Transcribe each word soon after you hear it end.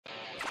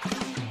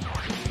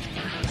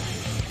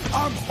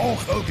I'm Hulk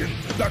Hogan,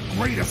 the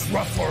greatest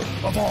wrestler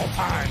of all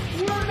time.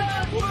 We're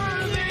not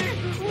worthy!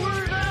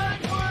 We're not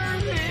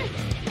worthy!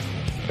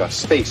 Got a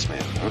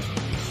spaceman, huh?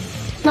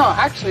 No,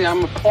 actually,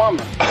 I'm a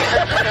plumber.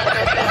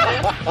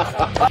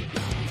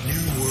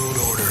 New World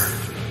Order.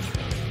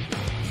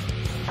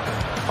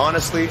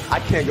 Honestly, I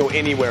can't go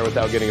anywhere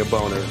without getting a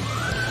boner.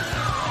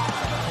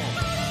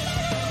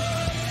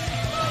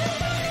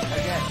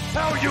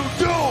 How you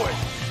doing?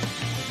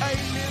 I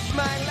live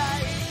my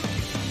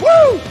life.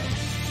 Woo!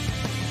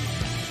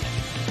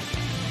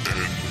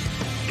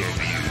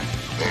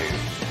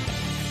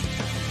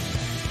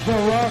 The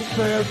Rock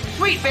says,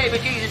 Sweet baby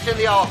Jesus in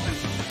the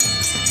office.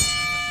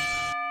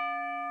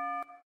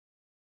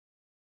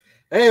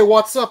 Hey,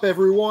 what's up,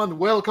 everyone?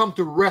 Welcome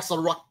to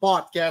Wrestle Rock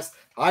Podcast.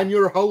 I'm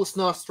your host,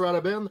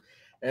 Nostradaben,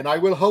 and I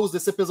will host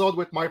this episode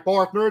with my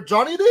partner,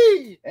 Johnny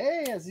D.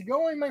 Hey, how's it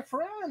going, my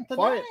friend?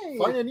 Fine, Today?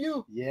 fine, and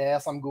you?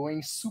 Yes, I'm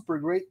going super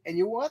great. And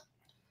you what?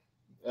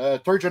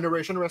 Third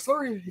generation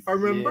wrestler, if I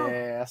remember.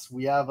 Yes,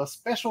 we have a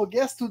special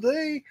guest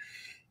today.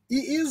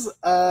 He is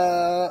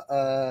third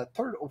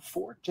or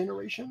fourth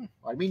generation.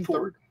 I mean, Fourth.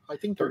 third. I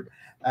think third.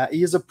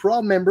 He is a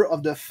proud member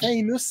of the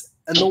famous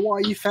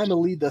Anoa'i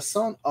family, the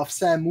son of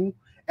Samu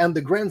and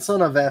the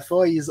grandson of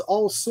Afa. He is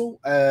also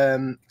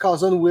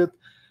cousin with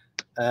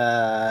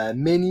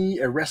many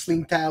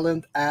wrestling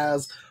talent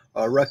as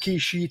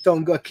Rikiski,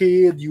 Tonga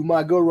Kid,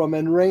 Umaga,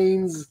 Roman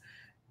Reigns,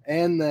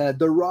 and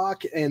The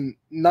Rock and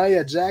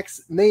Nia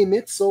Jax, name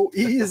it. So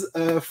he is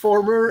a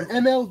former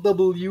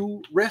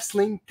MLW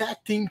wrestling tag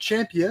team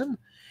champion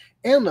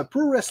and a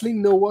Pro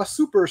Wrestling Noah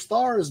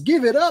superstars.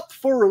 Give it up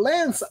for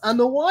Lance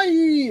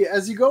Anoa'i.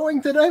 How's you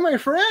going today, my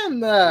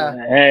friend?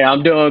 Hey,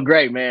 I'm doing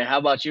great, man. How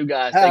about you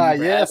guys? Thank you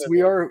for yes, having we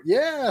me. are.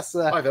 Yes,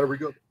 Hi, very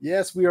good.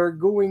 yes, we are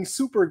going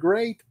super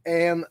great,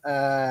 and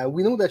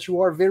we know that you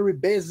are very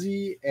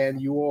busy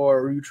and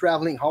you're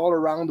traveling all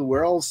around the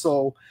world.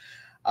 So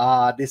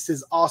this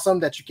is awesome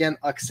that you can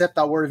accept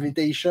our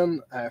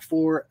invitation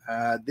for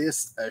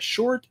this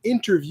short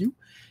interview.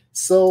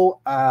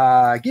 So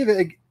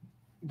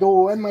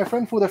go on, my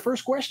friend, for the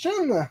first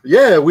question.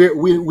 Yeah,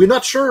 we're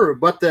not sure,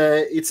 but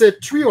it's a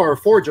 3 or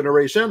 4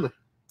 generation.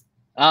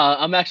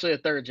 I'm actually a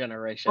third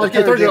generation.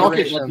 Okay, third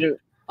generation. generation.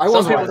 I Some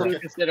was people right. do Okay.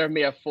 consider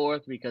me a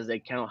fourth because they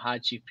count High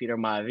Chief Peter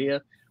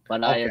Maivia,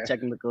 but I am Okay.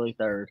 technically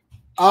third.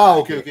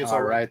 Okay.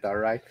 All right, all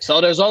right. So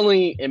there's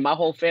only, in my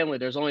whole family,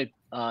 there's only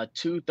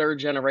 2 third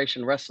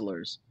generation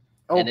wrestlers.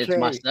 And it's Okay.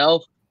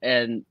 myself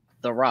and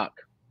The Rock.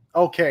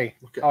 Okay.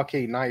 Okay.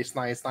 Okay. Nice.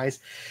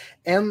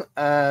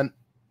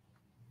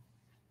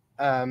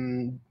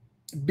 And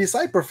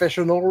beside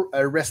professional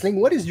wrestling,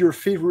 what is your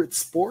favorite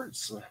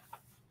sports?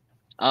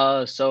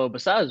 So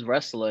besides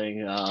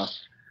wrestling,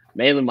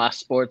 mainly my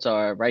sports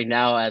are right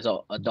now as an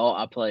adult,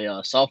 I play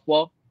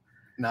softball.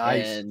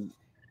 Nice.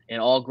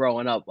 And all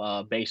growing up,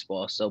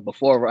 baseball. So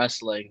before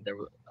wrestling,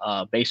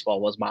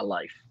 baseball was my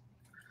life.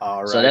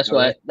 All right. So that's all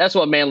right. that's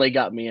what mainly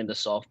got me into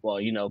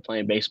softball. You know,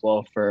 playing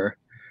baseball for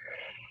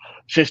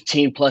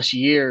 15 plus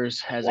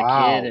years as a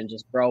Wow. kid and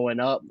just growing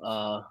up.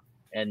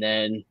 And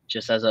then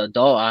just as an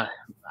adult, I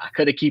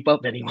couldn't keep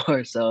up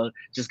anymore. So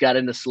just got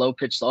into slow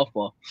pitch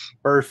softball.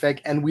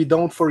 Perfect. And we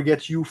don't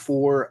forget you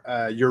for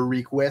your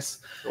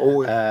request.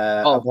 Oh, Of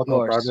About no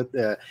course.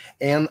 private,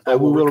 and we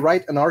will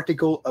write an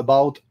article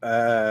about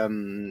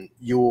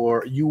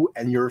you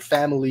and your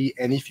family.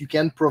 And if you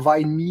can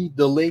provide me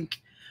the link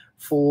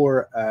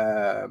for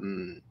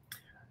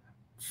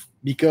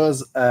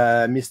because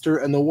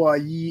Mr.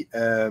 Anoa'i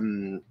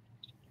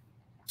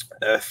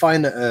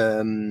find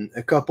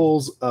a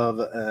couples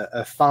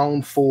of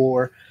found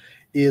for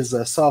his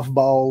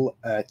softball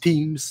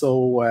team.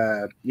 So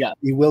Yeah.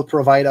 he will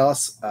provide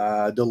us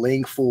the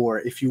link for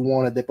if you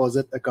want to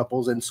deposit a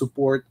couples and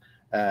support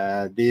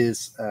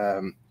this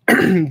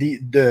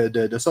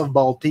the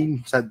softball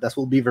team. So that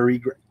will be very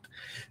great.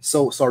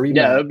 So sorry,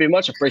 Yeah, it man. would be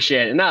much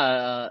appreciated.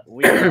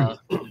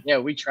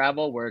 We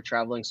travel. We're a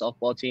traveling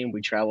softball team. We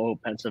travel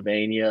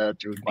Pennsylvania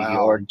through New Wow.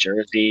 York,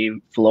 Jersey,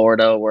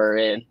 Florida. We're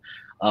in.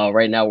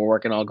 Right now, we're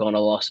working on going to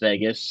Las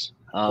Vegas.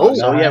 Oh,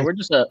 so yeah, nice. we're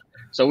just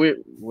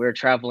we're a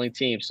traveling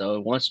team. So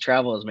once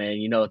travels, man,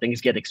 you know things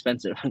get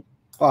expensive.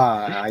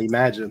 I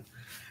imagine.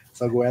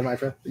 So go ahead, my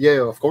friend.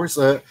 yeah, of course.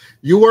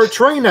 You were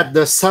trained at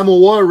the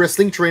Samoa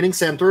Wrestling Training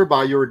Center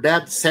by your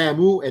dad,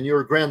 Samu, and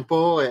your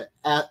grandpa,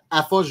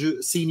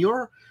 Afa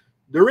Senior.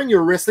 During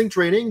your wrestling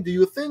training, do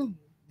you think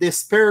they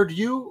spared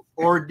you,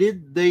 or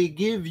did they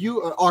give you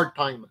a hard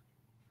time?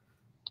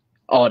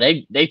 Oh,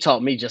 they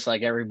taught me just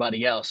like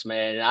everybody else,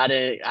 man. I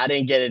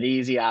didn't get it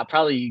easy. I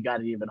probably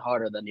got it even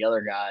harder than the other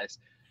guys,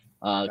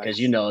 because Nice.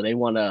 you know they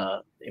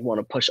wanna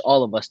push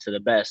all of us to the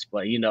best.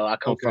 But you know I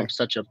come Okay. from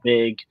such a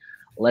big,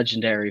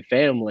 legendary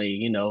family.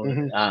 You know,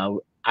 Mhm.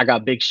 I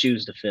got big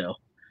shoes to fill.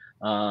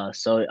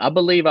 So I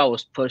believe I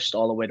was pushed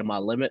all the way to my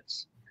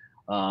limits,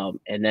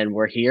 and then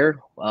we're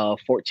here,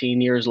 14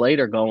 years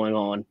later, going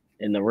on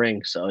in the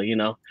ring. So you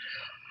know,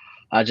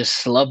 I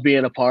just love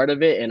being a part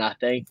of it, and I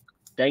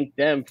thank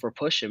them for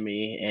pushing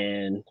me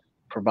and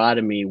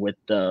provided me with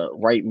the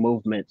right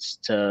movements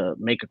to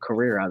make a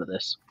career out of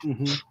this.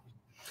 Mm-hmm.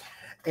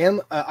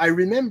 And I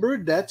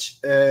remember that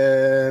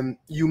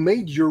you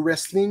made your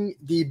wrestling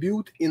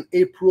debut in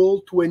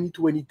April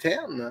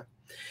 2010.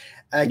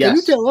 Can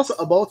you tell us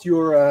about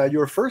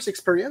your first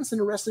experience in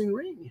a wrestling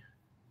ring?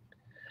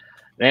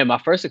 Man, my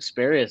first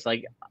experience,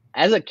 like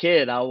as a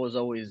kid, I was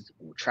always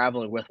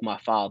traveling with my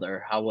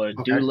father. I would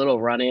do little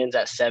run-ins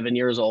at 7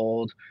 years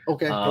old.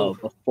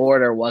 Before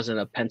there wasn't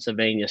a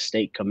Pennsylvania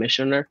state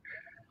commissioner.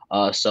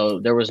 So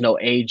there was no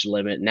age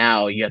limit.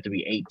 Now you have to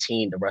be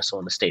 18 to wrestle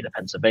in the state of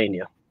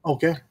Pennsylvania.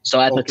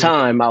 So at the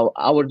time,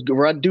 I would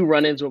do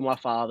run-ins with my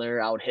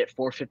father. I would hit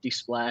 450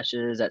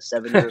 splashes at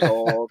 7 years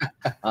old.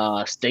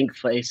 Stink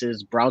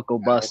faces, Bronco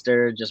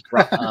Buster, just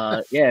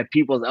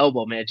people's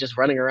elbow, man. Just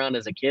running around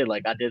as a kid.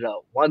 Like I did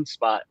one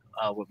spot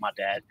with my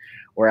dad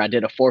where I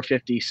did a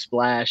 450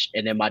 splash,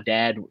 and then my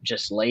dad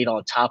just laid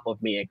on top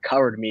of me and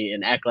covered me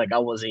and act like I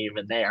wasn't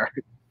even there.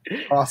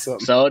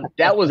 Awesome. So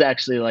that was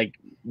actually like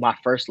my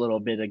first little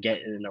bit of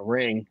getting in the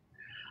ring.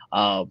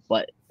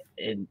 But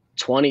in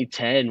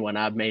 2010, when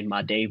I made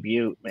my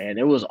debut, man,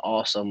 it was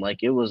awesome.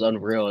 Like it was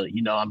unreal.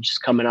 You know, I'm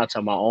just coming out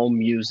to my own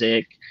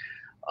music,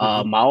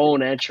 my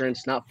own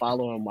entrance, not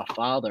following my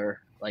father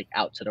like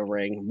out to the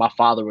ring. My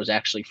father was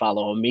actually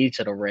following me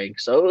to the ring.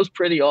 So it was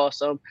pretty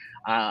awesome.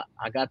 I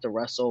got to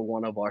wrestle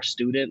one of our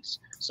students.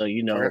 So,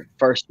 you know,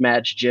 first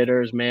match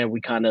jitters, man, we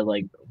kind of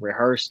like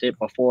rehearsed it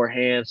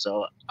beforehand.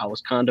 So I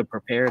was kind of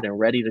prepared and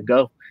ready to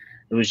go.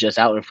 It was just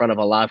out in front of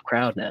a live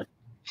crowd now.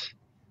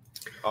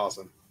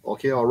 Awesome.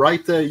 Okay, all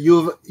right.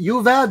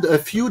 You've had a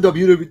few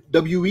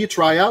WWE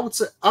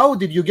tryouts. How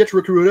did you get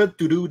recruited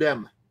to do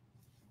them?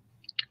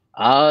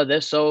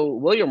 So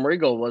William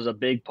Regal was a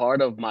big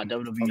part of my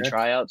WWE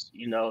tryouts.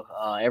 You know,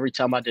 every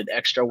time I did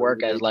extra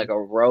work as like a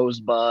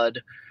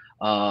Rosebud,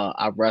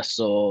 I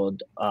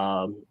wrestled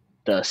the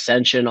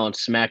Ascension on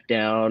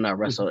SmackDown. I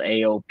wrestled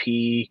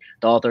AOP,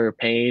 the Author of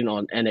Pain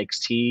on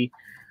NXT.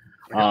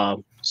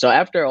 So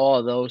after all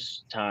of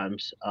those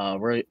times,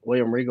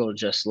 William Regal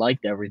just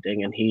liked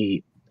everything, and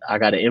I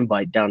got an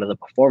invite down to the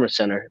Performance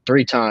Center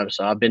 3 times.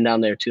 So I've been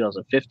down there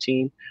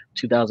 2015,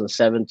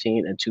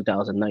 2017, and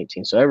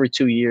 2019. So every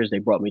 2 years they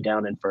brought me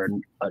down in for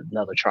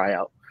another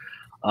tryout.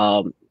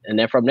 And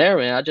then from there,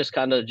 man, I just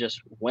kind of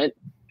just went,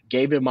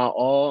 gave it my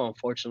all.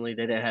 Unfortunately,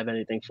 they didn't have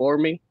anything for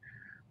me.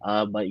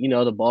 But, you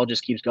know, the ball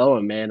just keeps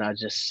going, man.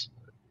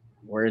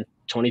 We're in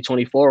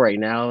 2024 right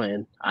now,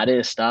 and I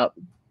didn't stop.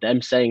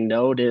 Them saying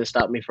no didn't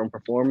stop me from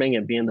performing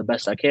and being the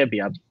best I can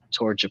be. I'm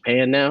toward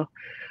Japan now.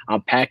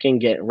 I'm packing,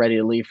 getting ready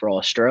to leave for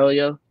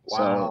Australia.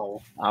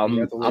 Wow.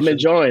 So I'm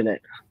enjoying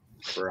it.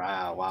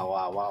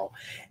 Wow.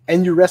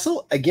 And you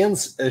wrestled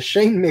against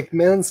Shane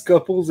McMahon's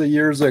couples of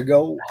years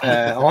ago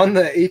on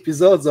the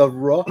episodes of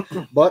Raw,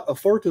 but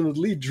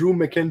unfortunately, Drew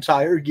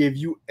McIntyre gave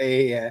you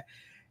a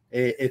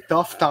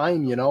tough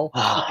time, you know.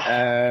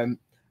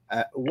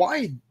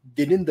 Why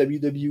didn't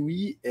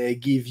WWE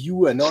give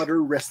you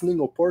another wrestling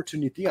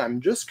opportunity?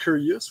 I'm just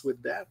curious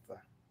with that.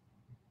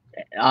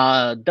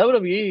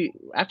 WWE,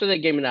 after they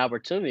gave me the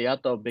opportunity, I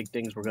thought big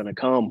things were going to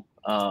come.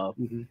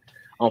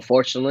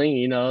 Unfortunately,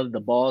 you know, the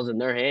ball's in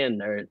their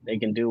hand. They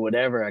can do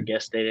whatever. I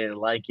guess they didn't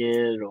like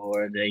it,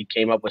 or they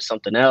came up with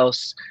something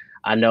else.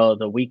 I know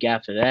the week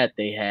after that,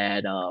 they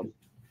had,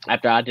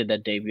 after I did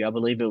that debut, I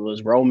believe it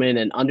was Roman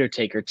and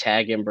Undertaker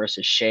tagging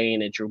versus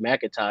Shane and Drew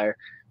McIntyre,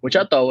 which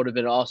I thought would have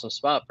been an awesome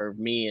spot for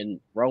me and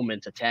Roman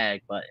to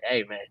tag. But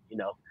hey, man, you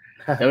know,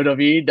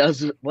 WWE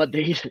does what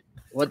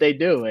they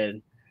do,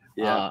 and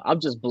I'm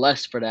just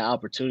blessed for that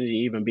opportunity to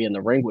even be in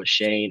the ring with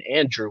Shane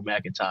and Drew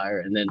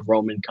McIntyre, and then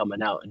Roman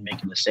coming out and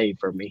making the save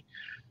for me.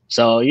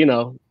 So, you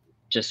know,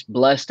 just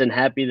blessed and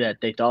happy that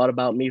they thought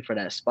about me for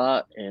that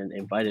spot and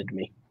invited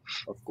me.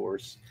 Of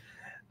course.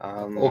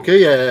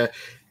 Okay,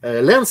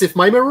 Lance, if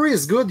my memory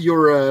is good,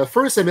 your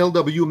first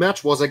MLW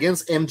match was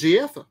against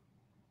MJF?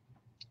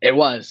 It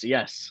was,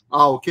 yes.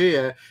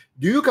 Okay.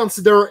 Do you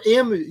consider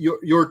him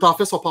your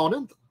toughest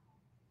opponent?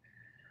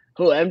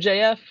 Who,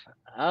 MJF?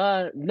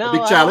 No. A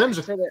big challenge?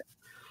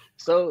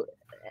 So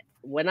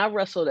when I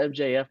wrestled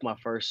MJF my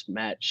first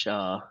match,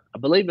 I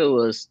believe it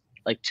was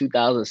like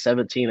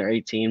 2017 or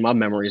 18. My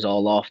memory's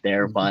all off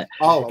there, but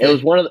it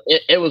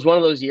was one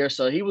of those years.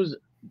 So he was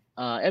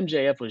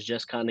MJF was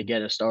just kind of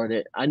getting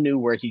started. I knew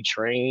where he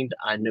trained.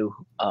 I knew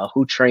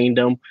who trained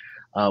him,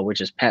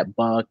 which is Pat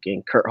Buck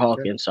and Kurt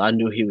Hawkins. So I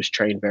knew he was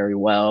trained very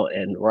well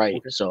and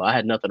right. So I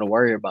had nothing to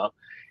worry about.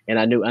 And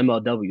I knew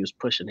MLW was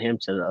pushing him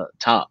to the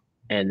top.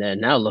 And then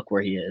now look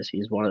where he is.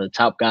 He's one of the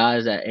top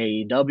guys at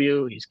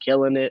AEW. He's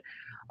killing it.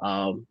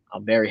 I'm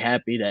very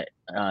happy that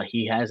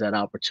he has that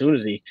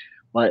opportunity.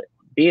 But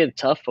being a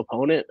tough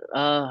opponent,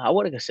 I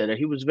wouldn't consider.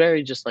 He was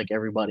very just like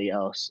everybody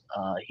else.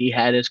 He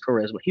had his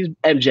charisma. He's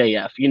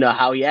MJF. You know,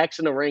 how he acts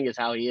in the ring is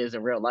how he is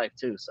in real life,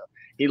 too. So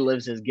he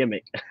lives his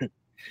gimmick.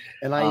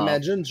 And I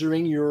imagine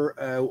during your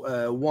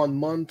 1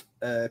 month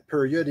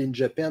period in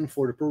Japan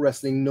for the Pro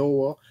Wrestling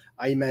Noah,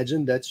 I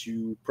imagine that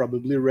you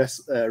probably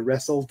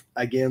wrestled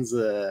against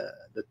the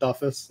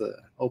toughest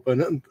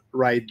opponent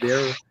right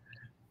there.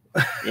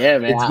 Yeah,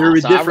 man. It's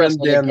very I different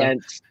wrestled than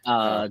against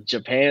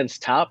Japan's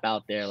top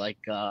out there, like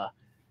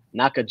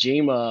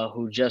Nakajima,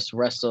 who just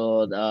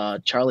wrestled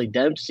Charlie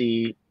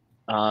Dempsey.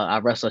 I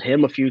wrestled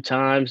him a few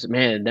times.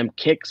 Man, them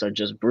kicks are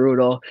just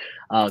brutal.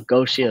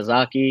 Go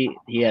Shiozaki,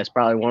 he has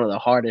probably one of the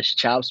hardest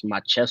chops. My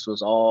chest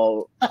was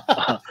all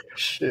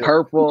shit.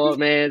 purple,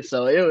 man.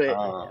 So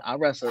I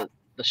wrestled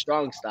the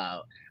strong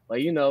style.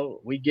 But, you know,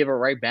 we give it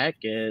right back,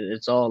 and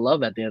it's all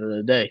love at the end of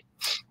the day.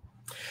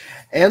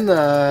 And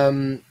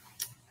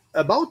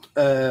about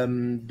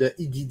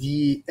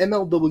the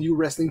MLW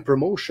wrestling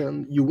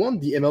promotion, you won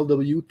the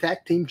MLW Tag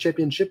Team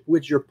Championship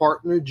with your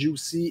partner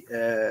Juicy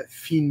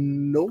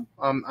Fino.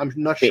 I'm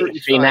not sure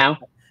if Finau.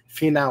 Okay.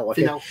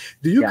 Finau.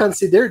 Do you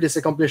consider this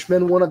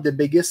accomplishment one of the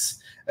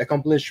biggest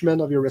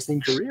accomplishments of your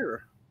wrestling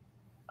career?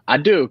 I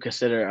do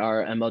consider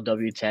our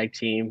MLW Tag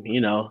Team,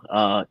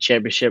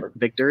 championship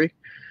victory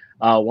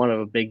one of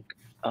the big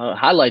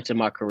highlights in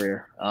my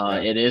career.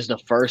 It is the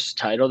first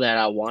title that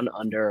I won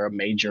under a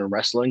major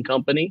wrestling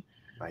company,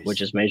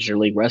 which is Major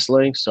League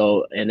Wrestling.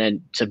 So, and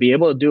then to be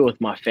able to do it with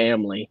my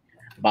family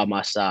by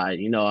my side,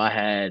 I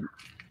had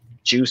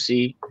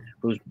Juicy,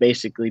 who's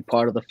basically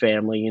part of the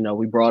family.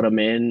 We brought him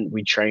in,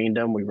 we trained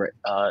him,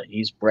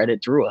 he's bred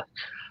it through us.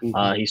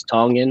 He's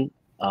Tongan,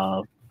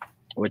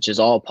 which is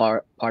all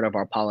part of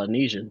our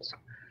Polynesians.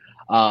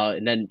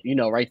 And then,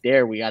 right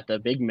there, we got the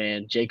big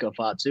man, Jacob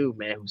Fatu,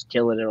 man, who's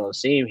killing it on the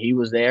scene. He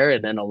was there.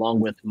 And then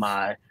along with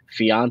my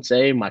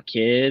fiance, my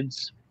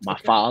kids, my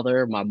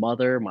father, my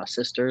mother, my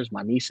sisters,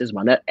 my nieces,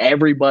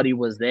 everybody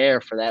was there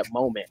for that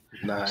moment.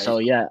 Nice. So,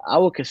 yeah, I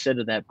would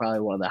consider that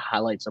probably one of the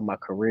highlights of my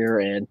career.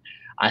 And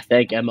I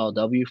thank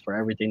MLW for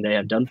everything they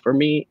have done for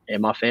me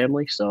and my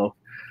family. So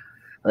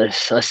let's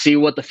see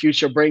what the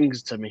future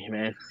brings to me,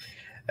 man.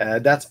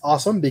 That's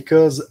awesome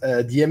because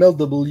the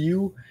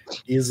MLW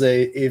is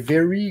a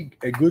very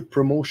good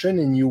promotion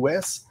in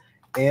US,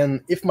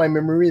 and if my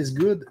memory is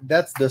good,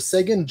 that's the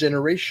second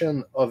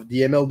generation of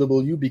the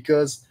MLW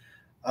because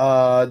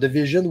the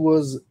vision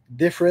was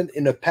different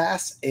in the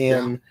past,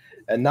 and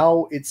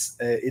now it's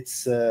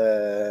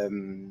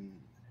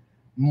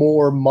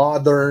more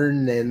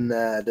modern, and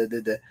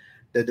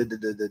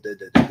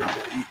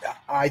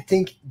I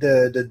think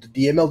the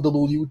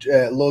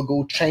MLW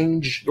logo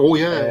changed. Oh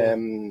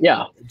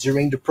yeah,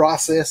 during the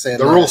process, and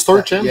the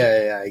roster changed.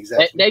 Yeah,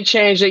 exactly. They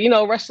changed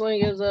it.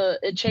 Wrestling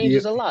it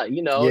changes a lot.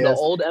 The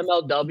old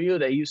MLW,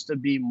 they used to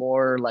be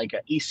more like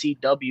an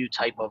ECW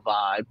type of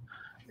vibe.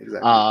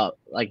 Exactly.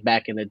 Like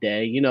back in the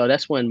day.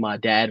 That's when my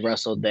dad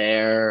wrestled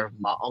there.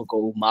 My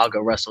uncle Maga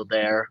wrestled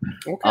there.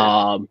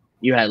 Okay.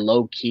 You had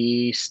Low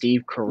Key,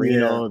 Steve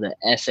Carino, the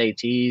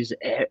SATs,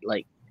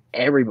 like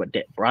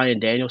everybody,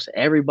 Brian Daniels,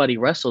 everybody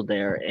wrestled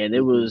there, and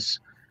it was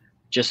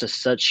just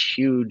such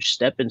huge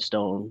stepping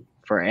stone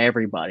for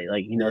everybody.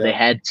 Like they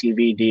had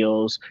TV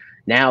deals.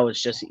 Now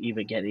it's just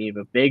getting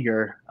even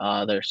bigger.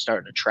 They're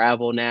starting to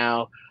travel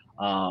now.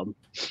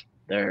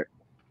 They're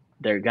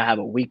gonna have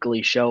a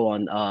weekly show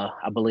on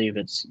I believe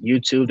it's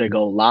YouTube. They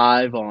go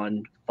live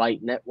on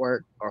Fight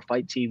Network or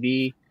Fight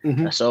TV.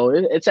 So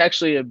it's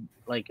actually a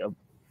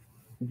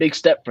big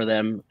step for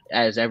them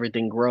as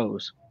everything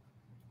grows.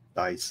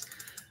 Nice.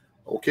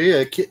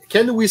 Okay,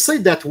 can we say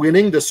that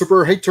winning the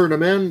Super 8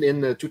 tournament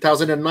in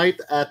 2009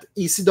 at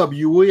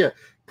ECWA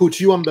put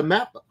you on the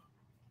map?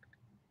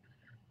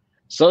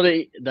 So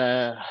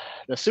the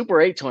Super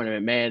 8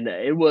 tournament, man,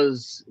 it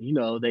was,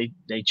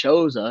 they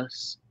chose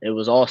us. It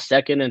was all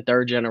second and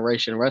third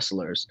generation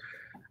wrestlers,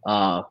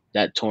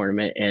 that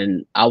tournament.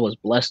 And I was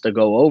blessed to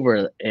go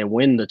over and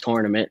win the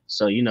tournament.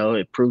 So,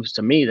 it proves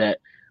to me that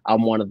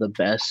I'm one of the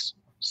best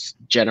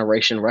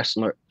generation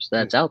wrestlers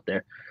that's out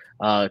there.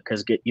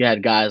 Because you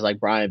had guys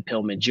like Brian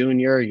Pillman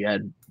Jr., you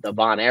had the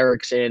Von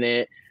Erichs in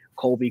it,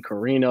 Colby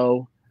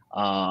Carino,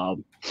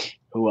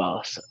 who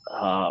else?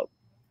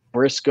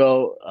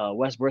 Briscoe,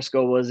 Wes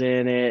Briscoe was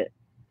in it.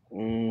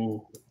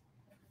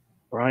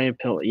 Brian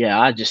Pillman.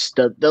 Yeah,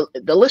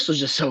 the list was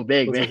just so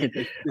big, man.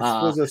 There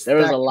was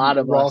a lot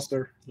of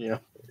roster. us.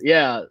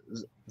 Yeah.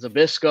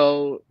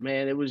 Zabisco,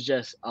 man, it was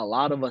just a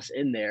lot of us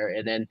in there.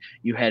 And then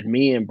you had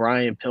me and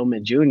Brian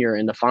Pillman Jr.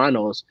 in the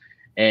finals.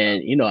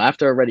 And,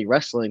 after already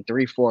wrestling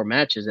 3-4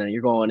 matches and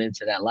you're going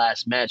into that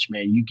last match,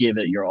 man, you give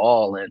it your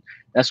all. And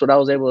that's what I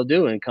was able to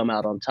do and come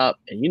out on top.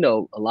 And,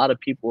 a lot of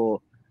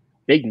people,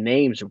 big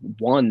names,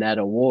 won that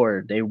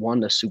award. They won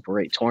the Super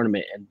 8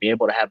 tournament, and be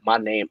able to have my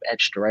name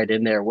etched right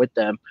in there with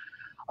them,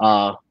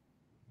 I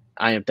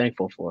am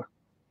thankful for.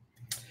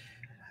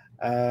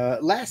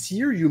 Last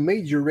year, you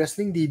made your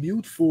wrestling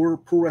debut for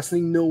Pro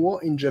Wrestling Noah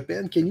in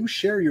Japan. Can you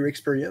share your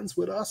experience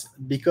with us?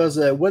 Because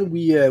when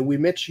we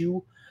met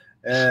you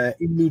in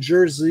New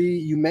Jersey,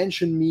 you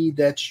mentioned me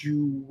that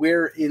you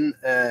were in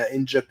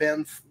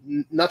Japan,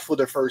 not for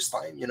the first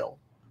time,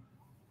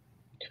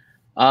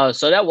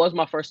 So that was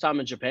my first time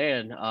in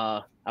Japan.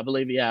 I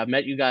believe, I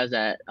met you guys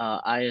at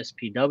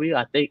ISPW.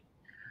 I think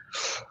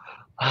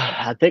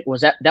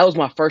that was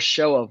my first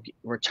show of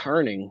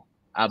returning,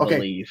 I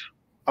believe.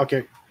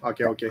 Okay.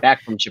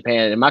 Back from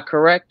Japan. Am I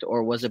correct,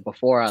 or was it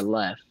before I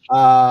left?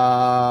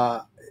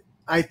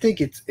 I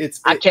think it's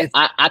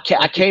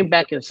I came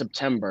back in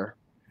September.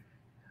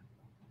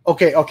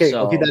 Okay.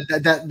 So-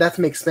 That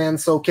makes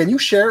sense. So, can you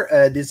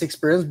share this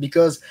experience?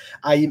 Because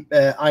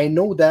I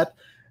know that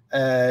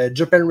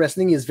Japan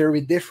wrestling is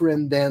very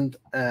different than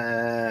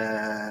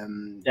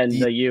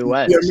the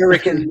US. the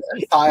American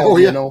style. Oh,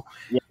 yeah. You know,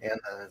 Yeah. and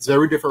It's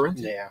very different.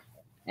 yeah.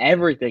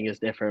 Everything is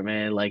different,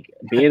 man. Like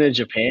being in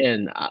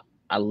Japan,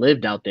 I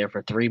lived out there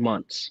for 3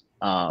 months.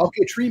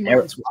 Okay, 3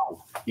 months.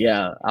 Wow.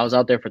 Yeah, I was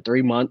out there for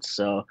 3 months.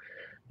 So,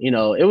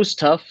 it was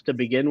tough to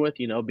begin with,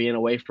 being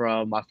away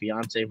from my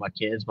fiance, my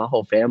kids, my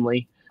whole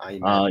family.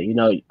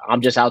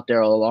 I'm just out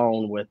there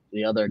alone with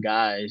the other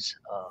guys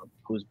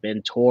who's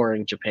been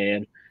touring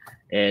Japan.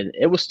 And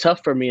it was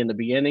tough for me in the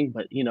beginning,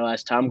 but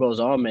as time goes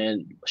on,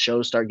 man,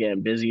 shows start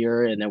getting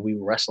busier, and then we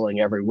were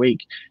wrestling every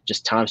week.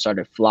 Just time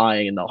started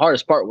flying, and the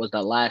hardest part was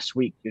the last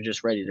week. You're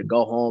just ready to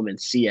go home and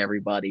see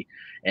everybody,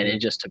 and it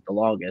just took the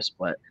longest.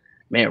 But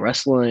man,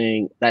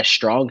 wrestling that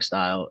strong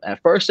style.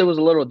 At first, it was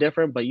a little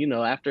different, but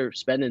after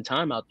spending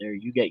time out there,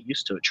 you get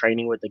used to it.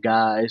 Training with the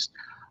guys,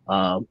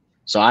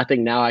 so I think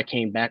now I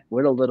came back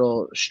with a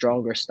little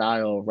stronger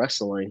style of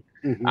wrestling.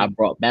 I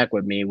brought back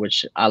with me,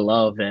 which I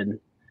love, and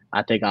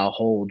I think I'll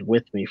hold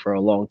with me for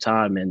a long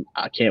time, and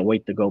I can't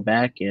wait to go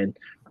back and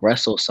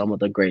wrestle some of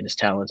the greatest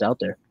talents out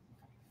there.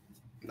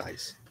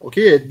 Nice.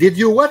 Okay, did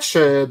you watch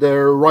the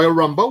Royal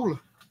Rumble?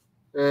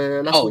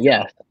 Last week?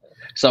 Yeah.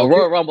 So Okay.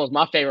 Royal Rumble is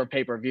my favorite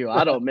pay-per-view.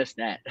 I don't miss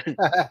that.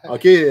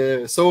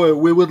 Okay, so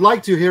we would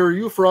like to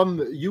hear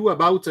from you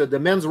about the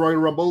men's Royal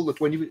Rumble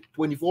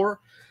 2024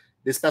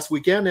 this past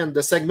weekend and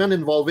the segment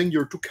involving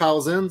your two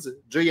cousins,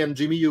 Jay and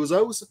Jimmy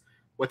Usos.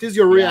 What is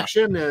your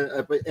reaction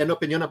and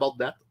opinion about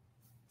that?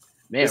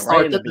 Man,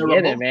 right in the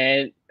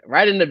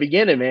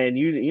beginning, man,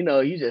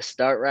 you just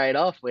start right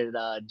off with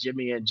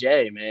Jimmy and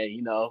Jay,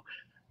 man.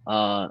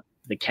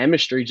 The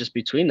chemistry just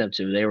between them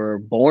two. They were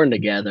born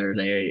together.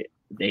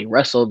 They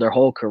wrestled their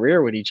whole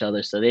career with each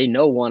other, so they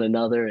know one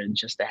another. And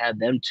just to have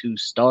them two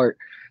start,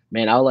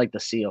 man, I would like to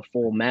see a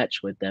full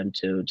match with them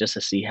two, just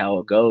to see how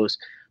it goes.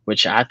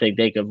 Which I think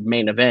they could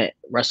main event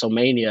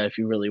WrestleMania if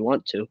you really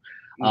want to.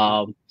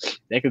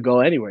 They could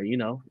go anywhere.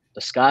 The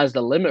sky's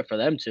the limit for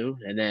them two.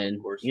 And then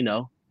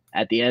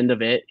at the end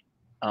of it,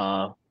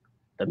 the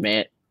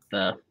man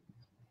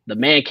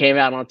came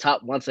out on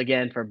top once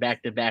again for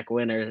back-to-back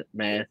winners,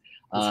 man.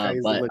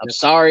 But I'm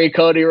sorry,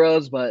 Cody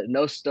Rhodes, but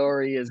no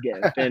story is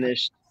getting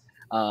finished.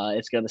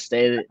 It's gonna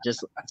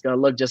it's gonna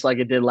look just like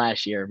it did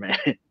last year, man.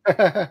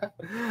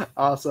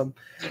 Awesome.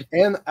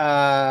 And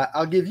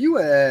I'll give you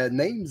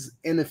names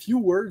in a few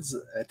words.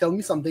 Tell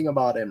me something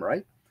about him,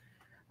 right?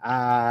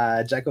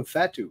 Jacob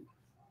Fatu.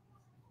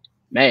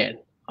 Man,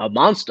 a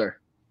monster.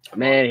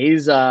 Man,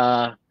 he's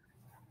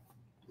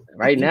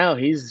right now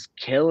he's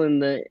killing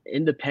the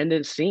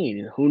independent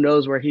scene. Who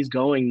knows where he's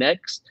going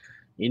next?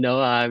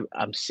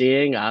 I'm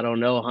seeing, I don't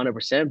know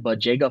 100%, but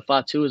Jacob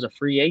Fatu is a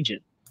free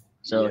agent.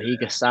 So he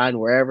can sign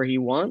wherever he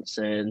wants,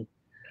 and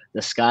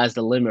the sky's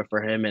the limit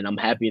for him. And I'm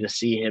happy to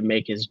see him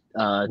make his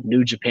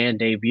New Japan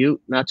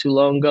debut not too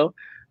long ago.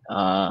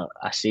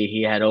 I see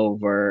he had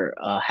over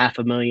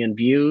 500,000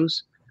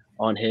 views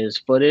on his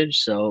footage.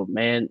 So,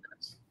 man,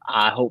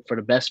 I hope for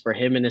the best for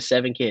him and his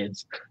 7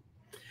 kids.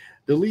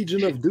 The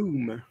Legion of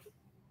Doom.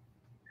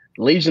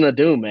 Legion of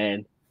Doom,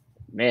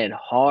 man.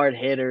 Hard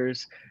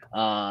hitters.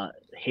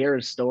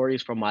 Hearing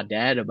stories from my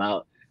dad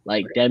about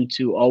them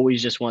two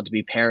always just want to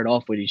be paired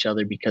off with each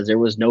other because there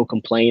was no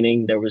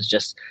complaining. There was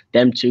just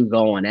them two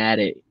going at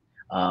it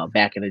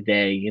back in the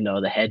day.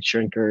 The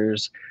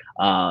Headshrinkers.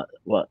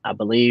 I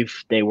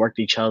believe they worked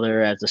each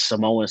other as a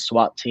Samoan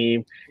SWAT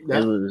team.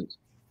 Yeah.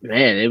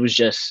 It was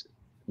just,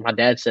 my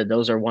dad said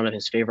those are one of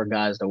his favorite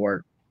guys to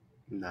work.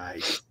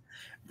 Nice.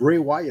 Bray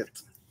Wyatt,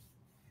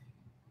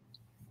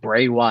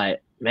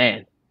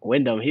 man.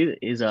 Wyndham,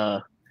 he's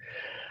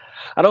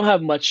I don't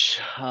have much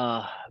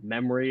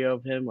memory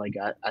of him.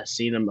 I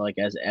seen him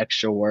as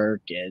extra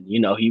work, and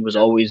he was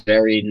always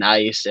very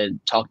nice and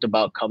talked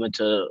about coming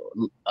to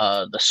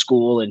the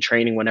school and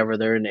training whenever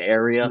they're in the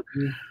area.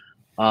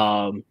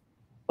 But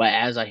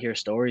as I hear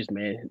stories,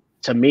 man,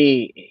 to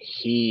me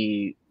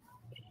he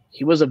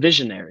was a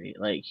visionary.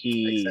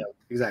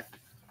 Exactly.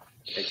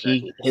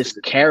 His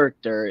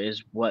character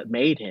is what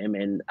made him,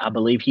 and I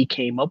believe he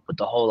came up with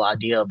the whole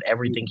idea of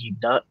everything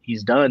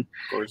he's done,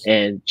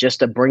 and just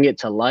to bring it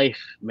to life,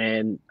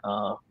 man.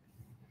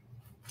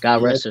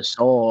 God rest his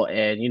soul,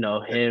 and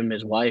him,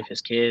 his wife,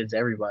 his kids,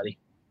 everybody.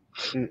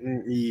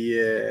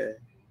 Yeah,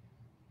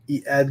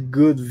 he had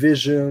good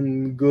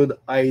vision, good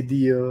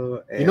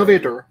idea,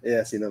 innovator.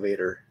 Yes,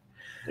 innovator.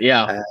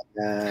 Yeah.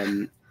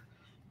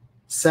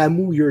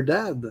 Samu, your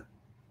dad.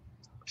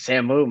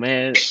 Samu,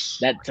 man,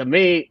 that to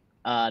me.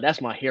 That's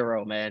my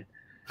hero, man.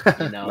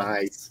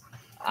 Nice.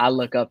 I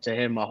look up to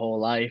him my whole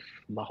life,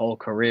 my whole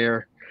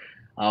career.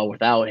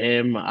 Without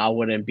him, I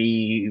wouldn't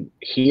be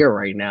here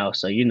right now.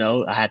 So,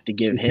 I have to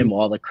give him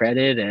all the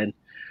credit. And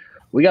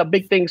we got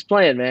big things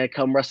planned, man.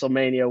 Come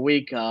WrestleMania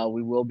week,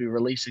 we will be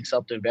releasing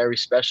something very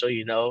special,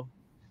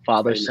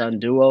 father-son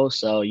duo.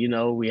 So,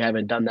 we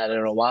haven't done that in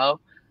a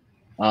while.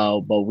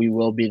 but we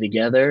will be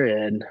together,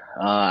 and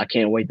I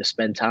can't wait to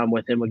spend time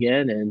with him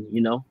again and,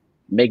 you know,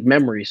 make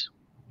memories.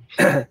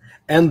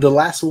 And the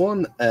last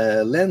one,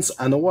 Lance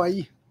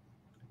Anoa'i,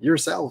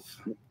 yourself.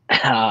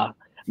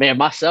 Man,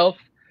 myself.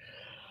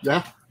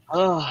 Yeah.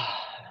 Oh,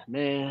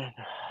 man.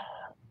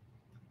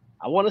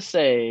 I want to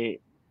say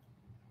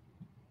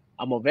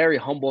I'm a very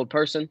humbled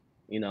person.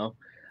 You know,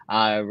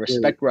 I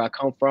respect where I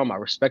come from. I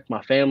respect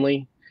my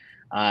family.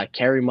 I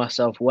carry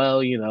myself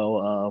well, you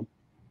know,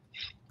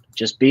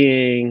 just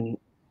being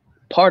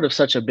part of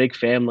such a big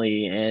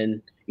family.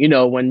 And, you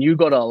know, when you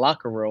go to a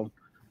locker room,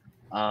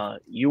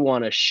 you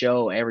want to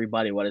show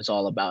everybody what it's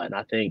all about. And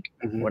I think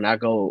when I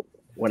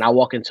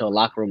walk into a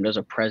locker room, there's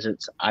a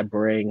presence I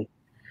bring,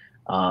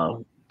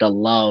 the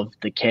love,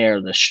 the care,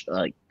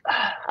 like,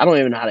 I don't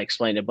even know how to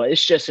explain it, but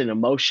it's just an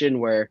emotion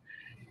where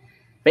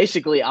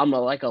basically I'm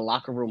like a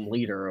locker room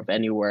leader of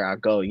anywhere I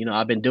go. You know,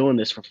 I've been doing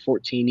this for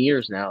 14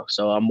 years now,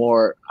 so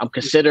I'm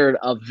considered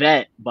a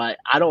vet, but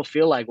I don't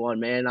feel like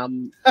one, man.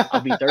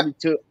 I'll be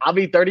 32. I'll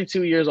be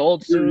 32 years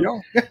old soon.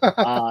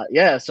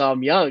 Yeah, so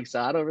I'm young,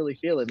 so I don't really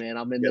feel it, man.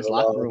 I'm in this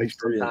locker room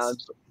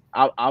sometimes.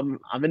 I'm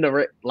in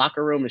the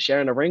locker room and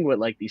sharing a ring with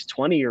like these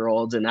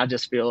 20-year-olds, and I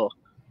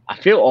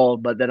feel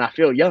old, but then I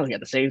feel young at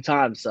the same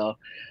time. So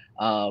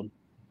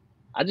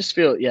I just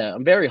feel,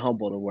 I'm very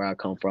humbled of where I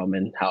come from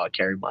and how I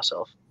carry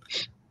myself.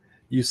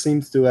 You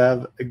seem to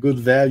have a good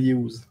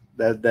values.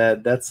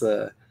 That's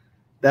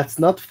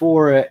not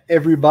for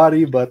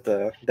everybody, but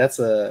that's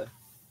a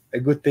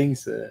good thing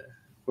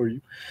for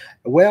you.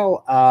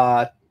 Well,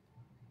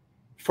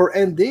 for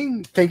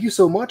ending, thank you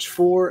so much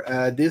for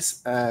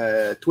this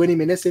 20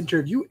 minutes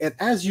interview. And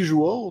as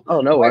usual,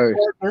 no worries.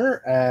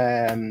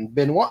 Partner,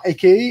 Benoit,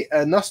 aka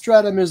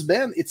Nostradamus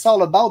Ben, it's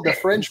all about the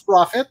French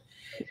prophet.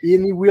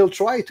 And we will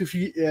try to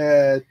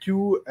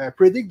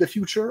predict the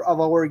future of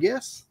our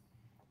guests.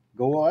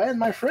 Go ahead,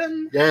 my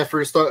friend. Yeah,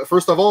 first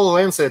of all,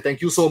 Lance,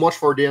 thank you so much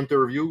for the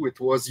interview. It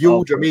was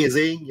huge,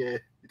 amazing.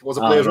 It was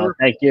a pleasure. No,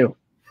 thank you.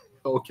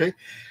 Okay.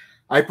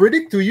 I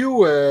predict to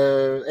you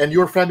and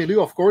your family,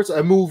 of course,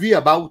 a movie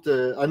about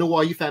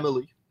Anoa'i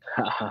family.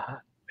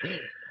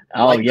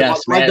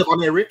 Yes, man. Like the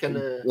Von Erich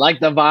and like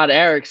the Von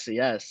Erichs,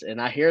 yes.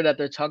 And I hear that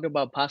they're talking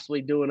about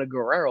possibly doing a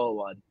Guerrero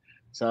one.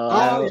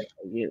 So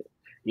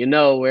you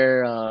know,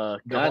 we're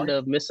kind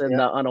of missing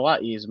the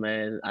Anoa'is,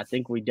 man. I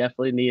think we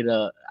definitely need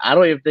I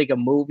don't even think a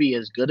movie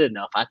is good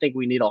enough. I think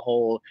we need a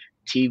whole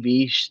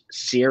TV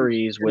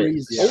series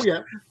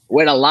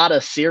with a lot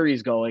of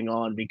series going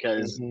on,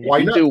 because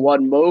if you do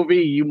one movie,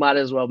 you might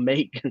as well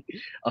make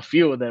a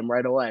few of them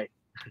right away.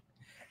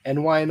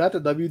 And why not a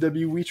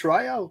WWE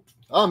tryout?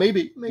 Oh,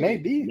 maybe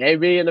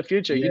in the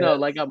future. Yes. You know,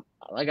 like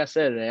I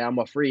said, I'm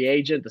a free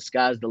agent. The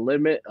sky's the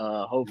limit.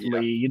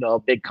 Hopefully, you know, a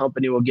big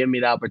company will give me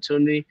the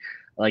opportunity,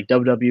 like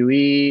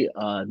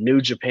WWE,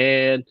 New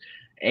Japan,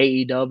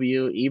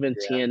 AEW, even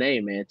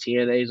TNA, man.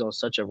 TNA is on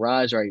such a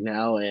rise right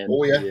now, and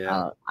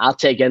I'll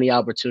take any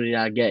opportunity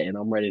I get, and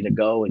I'm ready to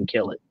go and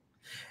kill it.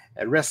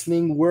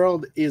 Wrestling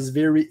world is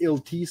very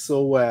healthy,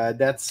 so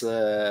that's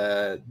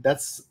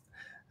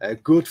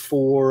good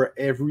for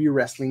every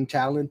wrestling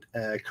talent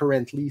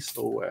currently.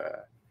 So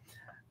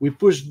we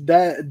push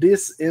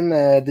this in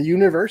the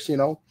universe, you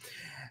know.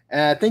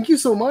 Thank you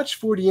so much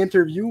for the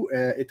interview.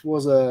 It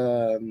was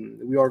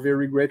we are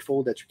very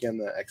grateful that you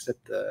can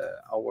accept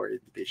our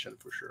invitation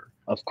for sure.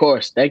 Of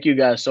course. Thank you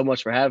guys so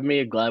much for having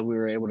me. Glad we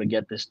were able to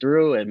get this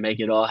through and make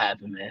it all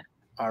happen, man.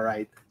 All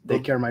right.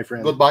 Take care, my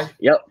friend. Goodbye.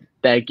 Yep.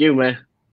 Thank you, man.